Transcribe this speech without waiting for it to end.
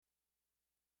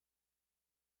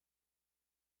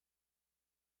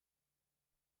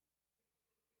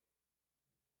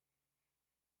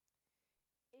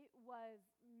was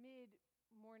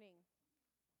mid-morning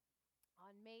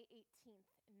on May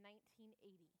 18th,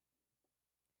 1980.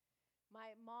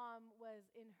 My mom was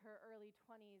in her early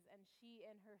 20s, and she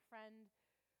and her friend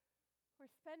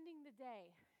were spending the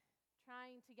day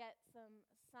trying to get some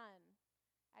sun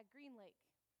at Green Lake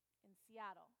in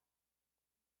Seattle,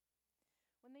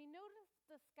 when they noticed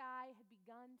the sky had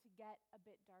begun to get a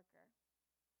bit darker.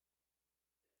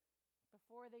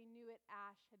 Before they knew it,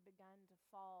 ash had begun to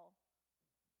fall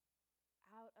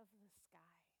out of the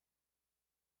sky.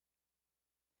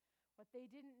 What they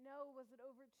didn't know was that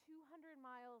over 200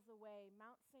 miles away,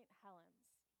 Mount St.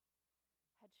 Helens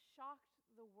had shocked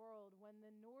the world when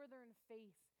the northern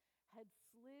face had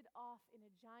slid off in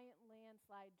a giant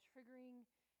landslide, triggering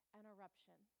an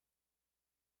eruption.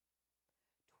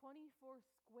 24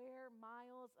 square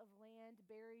miles of land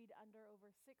buried under over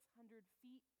 600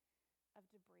 feet of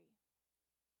debris.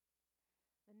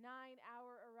 The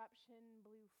 9-hour eruption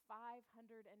blew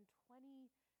 520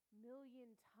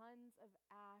 million tons of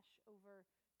ash over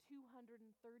 230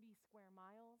 square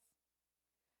miles,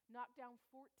 knocked down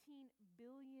 14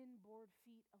 billion board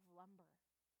feet of lumber.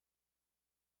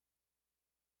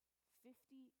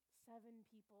 57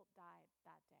 people died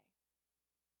that day.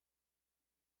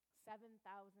 7,000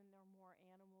 or more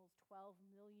animals, 12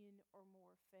 million or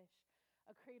more fish.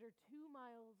 A crater 2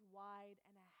 miles wide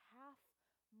and a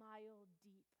half-mile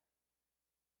deep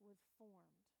was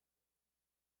formed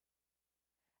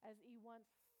as a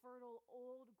once fertile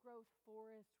old-growth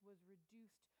forest was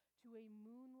reduced to a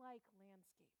moon-like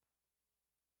landscape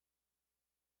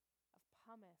of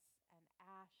pumice and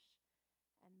ash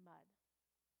and mud.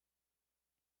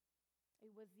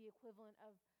 It was the equivalent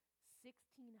of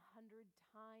 1,600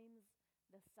 times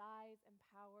the size and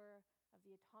power of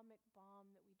the atomic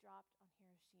bomb that we dropped on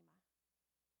Hiroshima.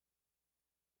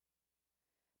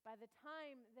 By the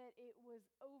time that it was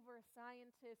over,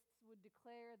 scientists would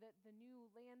declare that the new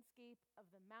landscape of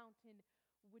the mountain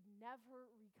would never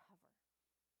recover.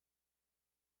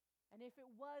 And if it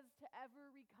was to ever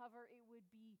recover, it would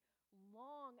be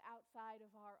long outside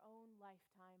of our own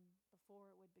lifetime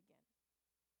before it would begin.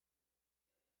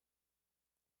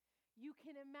 You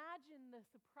can imagine the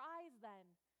surprise then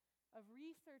of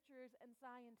researchers and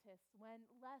scientists when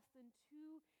less than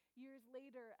 2 years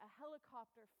later, a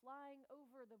helicopter flying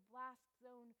over the blast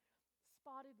zone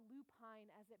spotted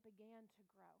lupine as it began to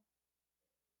grow.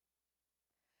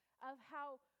 Of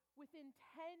how within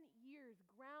 10 years,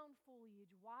 ground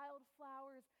foliage,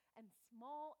 wildflowers, and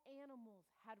small animals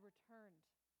had returned.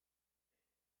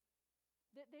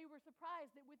 That they were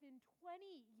surprised that within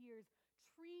 20 years,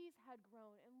 trees had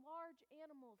grown and large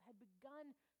animals had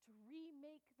begun to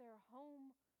remake their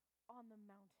home on the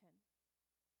mountain.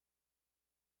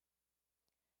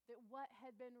 That what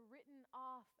had been written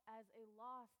off as a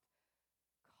lost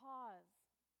cause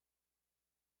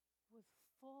was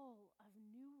full of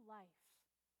new life.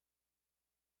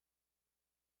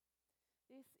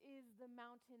 This is the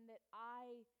mountain that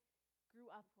I grew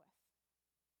up with.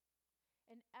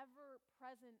 An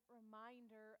ever-present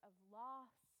reminder of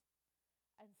loss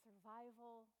and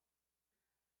survival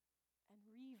and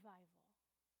revival.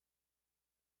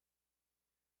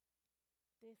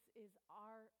 This is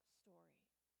our story.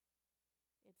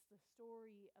 It's the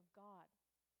story of God.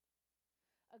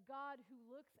 A God who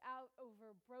looks out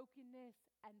over brokenness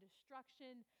and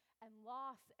destruction and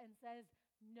loss and says,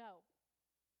 no,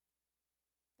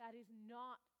 that is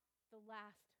not the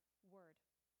last word.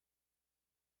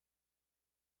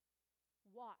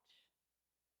 Watch,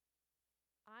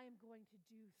 I am going to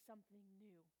do something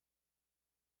new.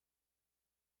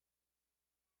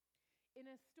 In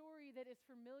a story that is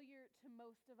familiar to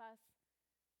most of us,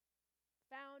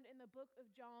 found in the book of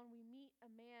John, we meet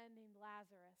a man named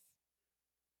Lazarus.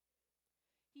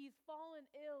 He's fallen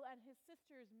ill, and his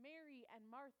sisters, Mary and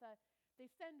Martha, they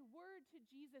send word to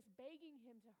Jesus begging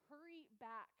him to hurry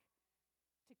back,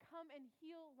 to come and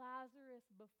heal Lazarus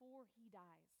before he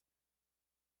dies.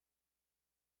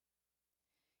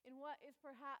 In what is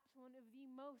perhaps one of the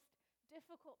most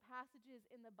difficult passages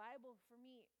in the Bible for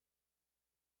me,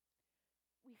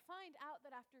 we find out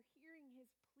that after hearing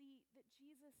his plea, that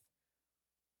Jesus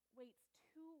waits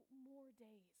 2 more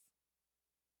days.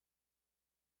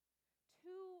 2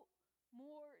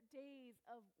 more days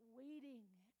of waiting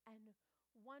and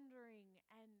wondering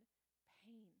and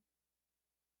pain.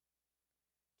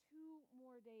 2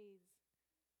 more days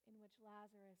in which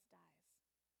Lazarus dies.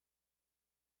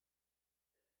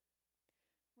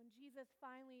 When Jesus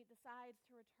finally decides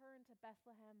to return to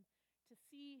Bethlehem to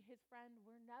see his friend,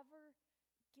 we're never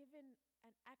given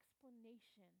an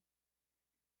explanation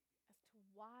as to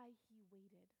why he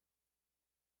waited.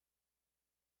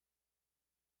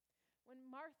 When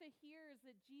Martha hears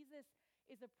that Jesus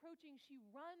is approaching, she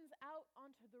runs out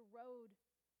onto the road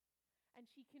and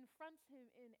she confronts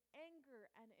him in anger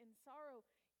and in sorrow.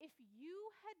 If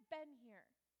you had been here,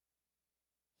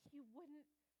 he wouldn't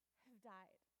have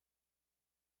died.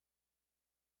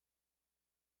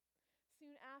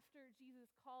 Soon after,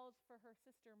 Jesus calls for her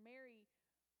sister Mary.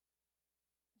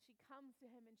 She comes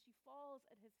to him and she falls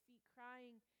at his feet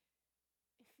crying,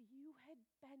 if you had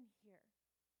been here,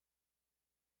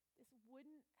 this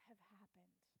wouldn't have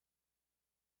happened.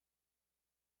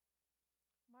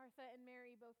 Martha and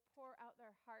Mary both pour out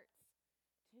their hearts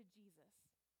to Jesus.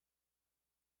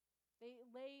 They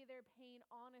lay their pain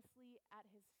honestly at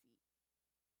his feet.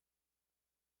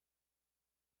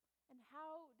 And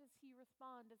how does he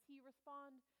respond? Does he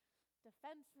respond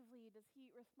defensively? Does he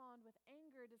respond with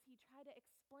anger? Does he try to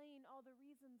explain all the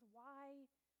reasons why?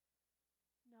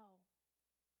 No.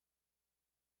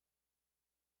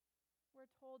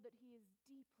 We're told that he is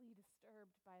deeply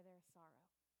disturbed by their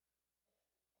sorrow.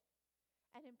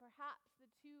 And in perhaps the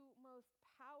two most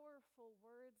powerful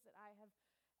words that I have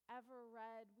ever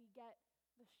read, we get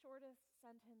the shortest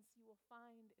sentence you will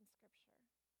find in Scripture.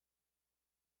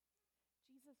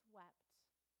 Jesus wept.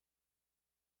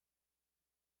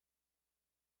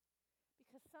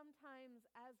 Because sometimes,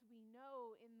 as we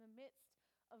know, in the midst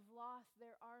of loss,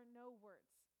 there are no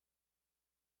words.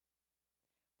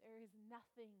 There is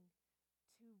nothing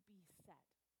to be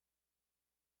said.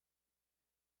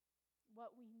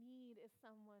 What we need is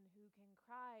someone who can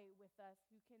cry with us,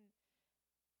 who can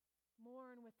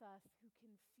mourn with us, who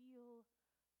can feel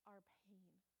our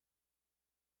pain.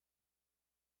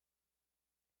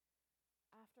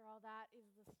 After all, that is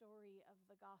the story of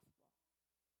the gospel.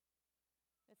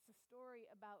 It's the story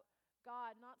about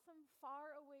God, not some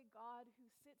faraway God who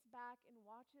sits back and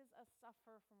watches us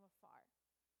suffer from afar,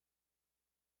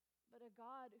 but a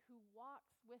God who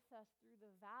walks with us through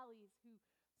the valleys, who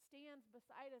stands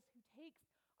beside us, who takes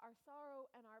our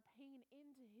sorrow and our pain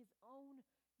into his own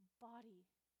body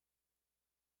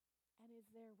and is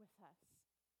there with us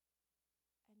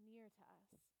and near to us.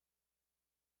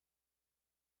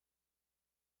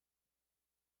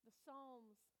 The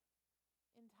Psalms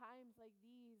in times like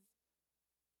these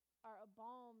are a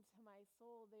balm to my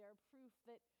soul. They are proof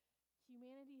that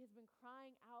humanity has been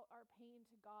crying out our pain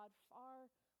to God far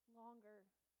longer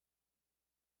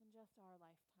than just our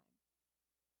lifetime.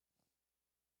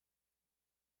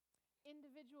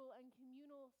 Individual and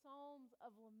communal psalms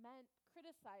of lament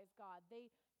criticize God.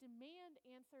 They demand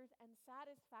answers and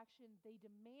satisfaction. They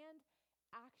demand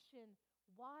action.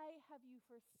 Why have you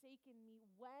forsaken me?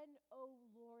 When, O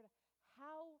Lord,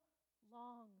 how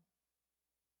long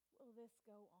will this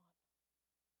go on?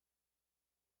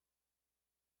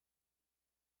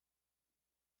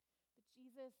 But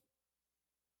Jesus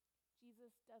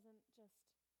doesn't just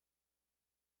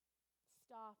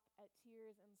stop at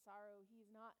tears and sorrow. He's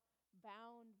not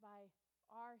bound by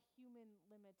our human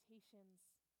limitations.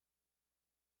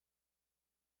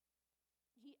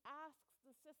 He asks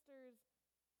the sisters,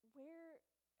 where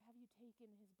have you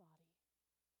taken his body?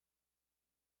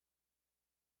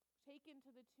 Taken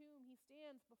to the tomb, he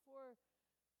stands before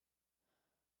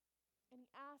and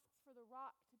he asks for the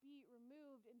rock to be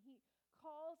removed, and he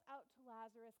calls out to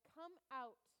Lazarus, come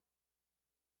out.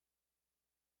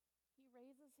 He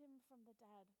raises him from the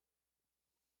dead.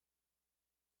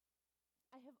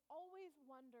 I have always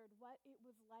wondered what it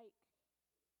was like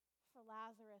for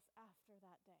Lazarus after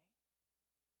that day.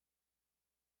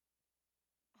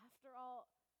 After all,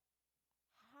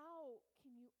 how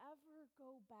can you ever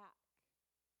go back?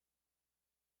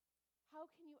 How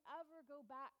can you ever go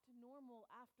back to normal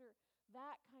after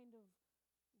that kind of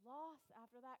loss,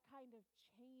 after that kind of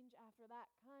change, after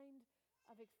that kind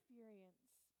of experience?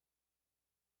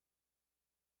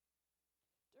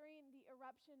 During the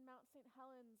eruption, Mount St.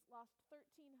 Helens lost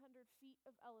 1,300 feet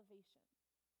of elevation.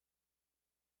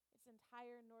 Its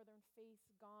entire northern face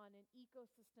gone, an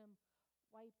ecosystem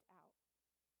wiped out.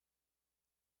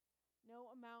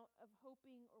 No amount of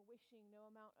hoping or wishing, no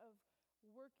amount of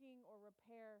working or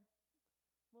repair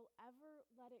will ever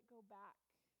let it go back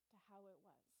to how it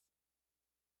was.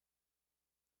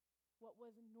 What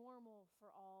was normal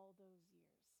for all those years.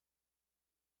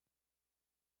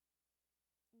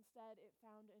 Instead, it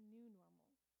found a new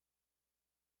normal.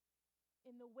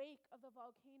 In the wake of the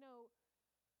volcano,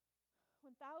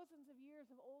 when thousands of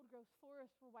years of old-growth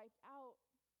forests were wiped out,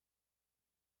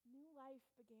 new life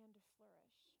began to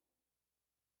flourish.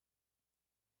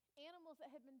 Animals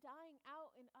that had been dying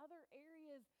out in other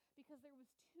areas because there was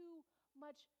too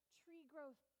much tree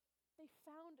growth, they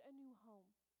found a new home,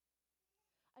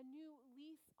 a new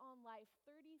lease on life.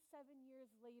 37 years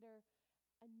later,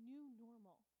 a new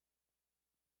normal.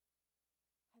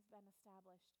 been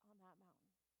established on that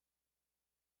mountain.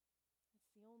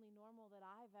 It's the only normal that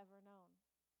I've ever known.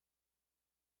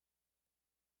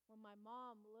 When my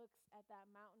mom looks at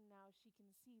that mountain now, she can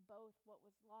see both what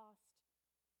was lost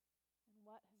and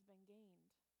what has been gained.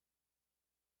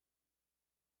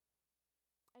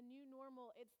 A new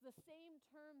normal, it's the same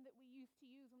term that we used to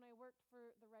use when I worked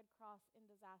for the Red Cross in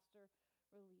disaster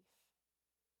relief.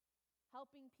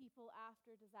 Helping people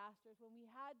after disasters, when we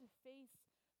had to face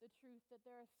the truth that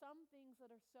there are some things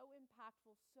that are so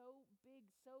impactful, so big,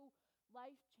 so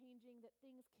life-changing that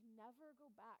things can never go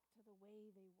back to the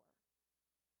way they were.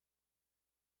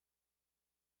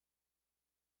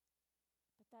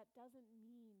 But that doesn't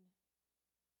mean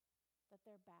that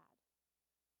they're bad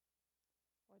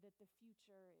or that the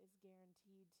future is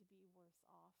guaranteed to be worse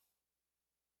off.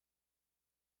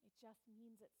 It just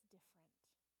means it's different.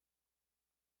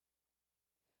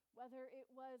 Whether it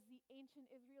was the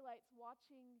ancient Israelites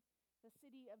watching the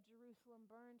city of Jerusalem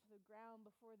burn to the ground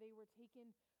before they were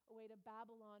taken away to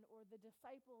Babylon, or the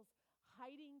disciples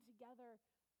hiding together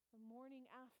the morning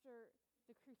after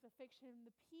the crucifixion,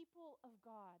 the people of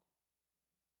God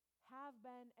have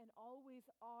been and always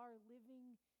are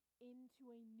living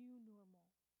into a new normal.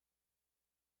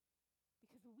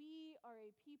 Because we are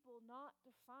a people not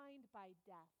defined by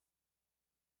death,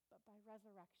 but by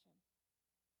resurrection.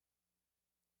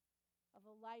 Of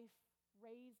a life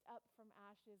raised up from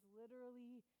ashes,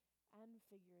 literally and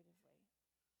figuratively.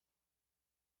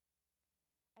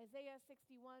 Isaiah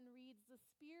 61 reads, "The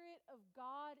Spirit of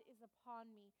God is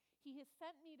upon me. He has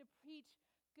sent me to preach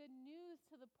good news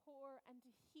to the poor and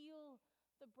to heal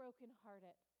the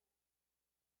brokenhearted.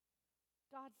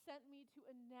 God sent me to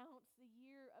announce the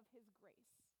year of His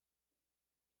grace,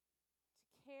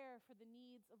 to care for the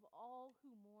needs of all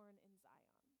who mourn in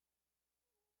Zion,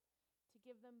 to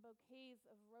give them bouquets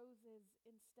of roses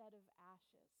instead of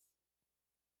ashes,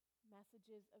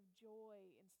 messages of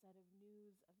joy instead of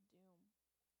news of doom.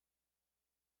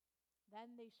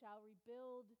 Then they shall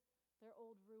rebuild their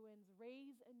old ruins,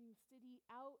 raise a new city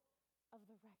out of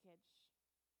the wreckage.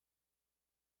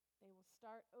 They will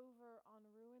start over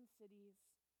on ruined cities,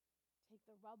 take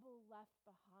the rubble left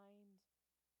behind,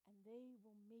 and they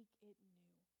will make it new."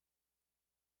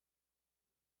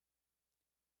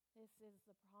 This is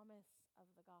the promise of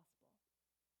the gospel,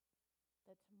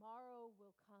 that tomorrow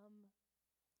will come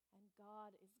and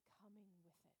God is coming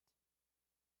with it.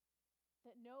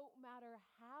 That no matter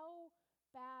how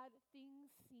bad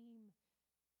things seem,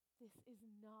 this is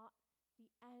not the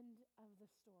end of the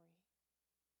story.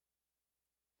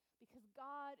 Because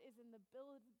God is in the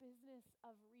business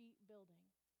of rebuilding.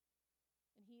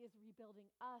 And He is rebuilding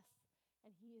us,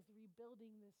 and He is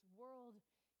rebuilding this world,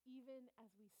 even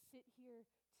as we sit here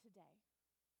today.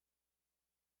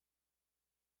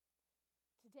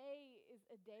 Today is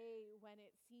a day when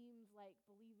it seems like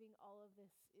believing all of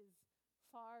this is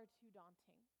far too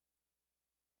daunting.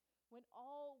 When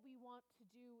all we want to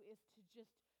do is to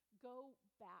just go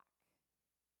back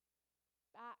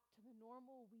to the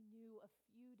normal we knew a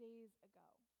few days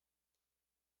ago.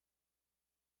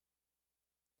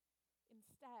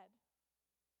 Instead,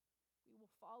 we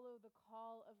will follow the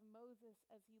call of Moses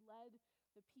as he led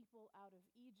the people out of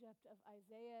Egypt, of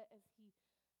Isaiah as he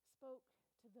spoke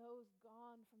to those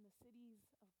gone from the cities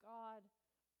of God,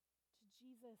 to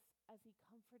Jesus as he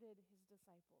comforted his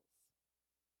disciples.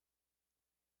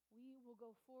 We will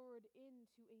go forward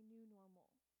into a new normal.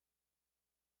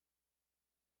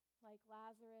 Like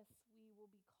Lazarus, we will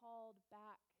be called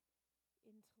back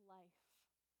into life.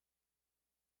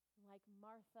 Like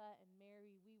Martha and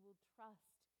Mary, we will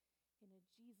trust in a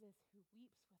Jesus who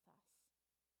weeps with us,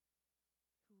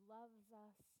 who loves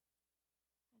us,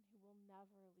 and who will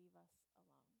never leave us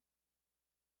alone.